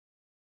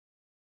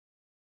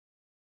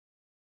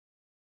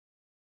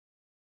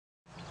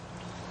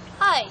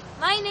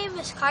My name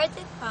is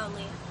Karthik.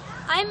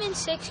 I'm in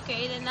 6th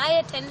grade and I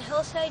attend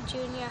Hillside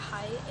Junior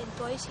High in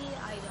Boise,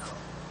 Idaho.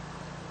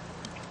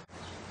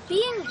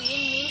 Being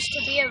green means to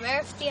be aware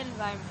of the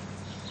environment.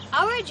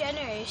 Our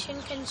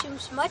generation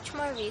consumes much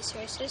more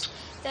resources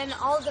than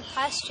all the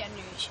past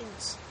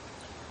generations.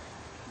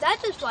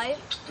 That is why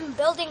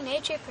building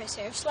nature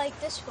preserves like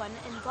this one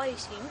in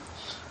Boise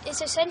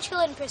is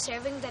essential in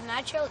preserving the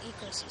natural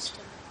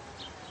ecosystem.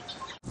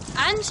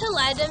 Ansel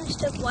Adams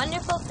took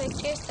wonderful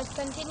pictures that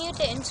continue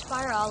to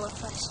inspire all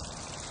of us.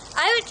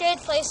 I would trade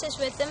places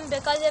with him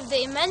because of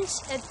the immense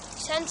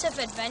sense of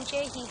adventure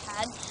he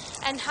had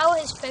and how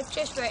his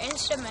pictures were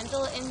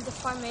instrumental in the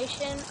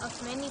formation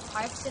of many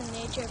parks and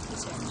nature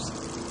preserves.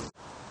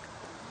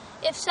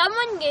 If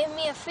someone gave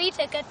me a free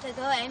ticket to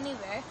go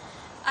anywhere,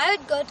 I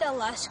would go to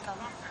Alaska.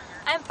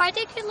 I'm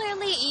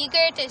particularly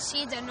eager to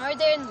see the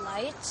northern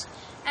lights,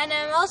 and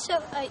I'm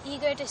also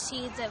eager to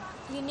see the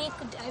unique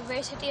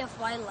diversity of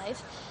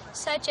wildlife,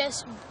 such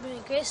as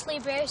grizzly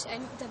bears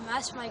and the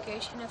mass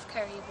migration of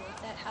caribou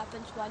that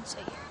happens once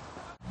a year.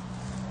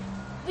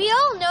 We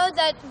all know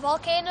that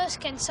volcanoes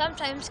can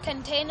sometimes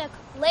contain a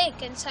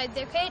lake inside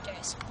their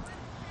craters.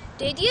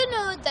 Did you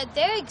know that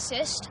there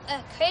exists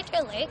a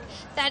crater lake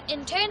that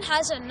in turn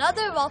has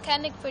another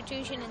volcanic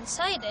protrusion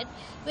inside it,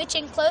 which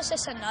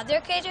encloses another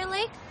crater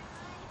lake?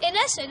 In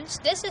essence,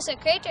 this is a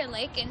crater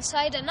lake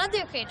inside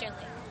another crater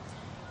lake.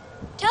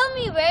 Tell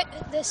me where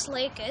this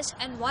lake is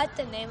and what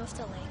the name of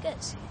the lake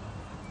is.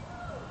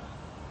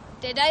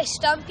 Did I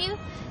stump you?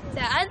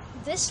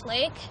 This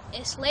lake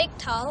is Lake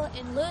Taal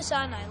in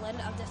Luzon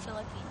Island of the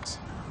Philippines.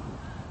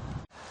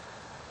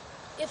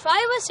 If I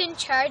was in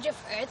charge of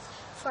Earth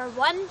for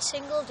one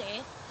single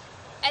day,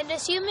 and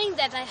assuming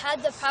that I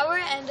had the power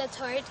and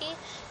authority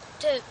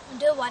to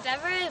do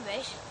whatever I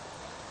wish,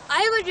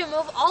 I would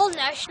remove all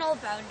national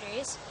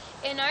boundaries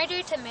in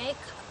order to make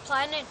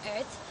planet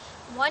Earth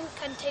one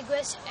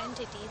contiguous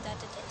entity that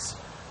it is.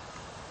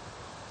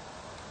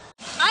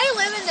 I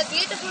live in the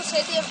beautiful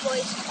city of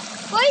Boise.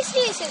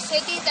 Boise is a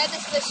city that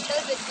is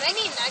bestowed with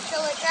many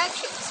natural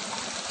attractions.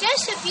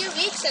 Just a few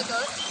weeks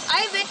ago,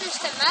 I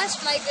witnessed a mass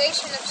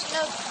migration of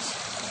snow geese.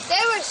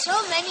 There were so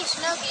many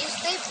snow geese,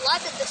 they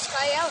blotted the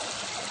sky out.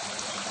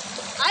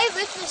 I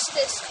witnessed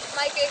this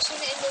migration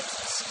in the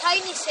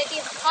tiny city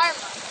of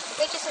Parma,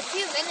 which is a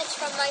few minutes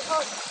from my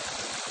home.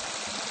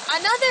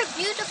 Another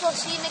beautiful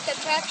scenic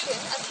attraction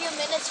a few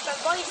minutes from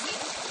Boise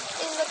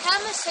is the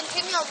Camas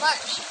Centennial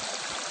Marsh.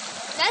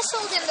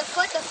 Nestled in the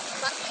foot of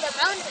the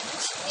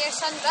mountains near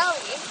Sun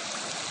Valley,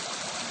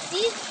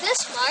 this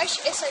marsh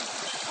is a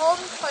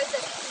home for the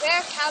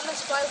rare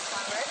Camas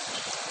wildflower,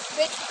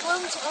 which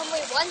blooms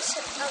only once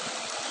a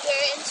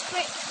year in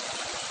spring.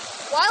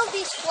 While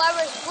these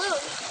flowers bloom,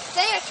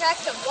 they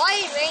attract a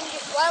wide range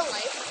of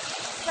wildlife,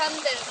 from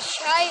the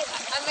shy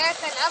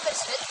American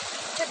avocet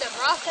to the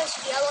raucous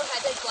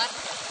yellow-headed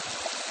blackbird.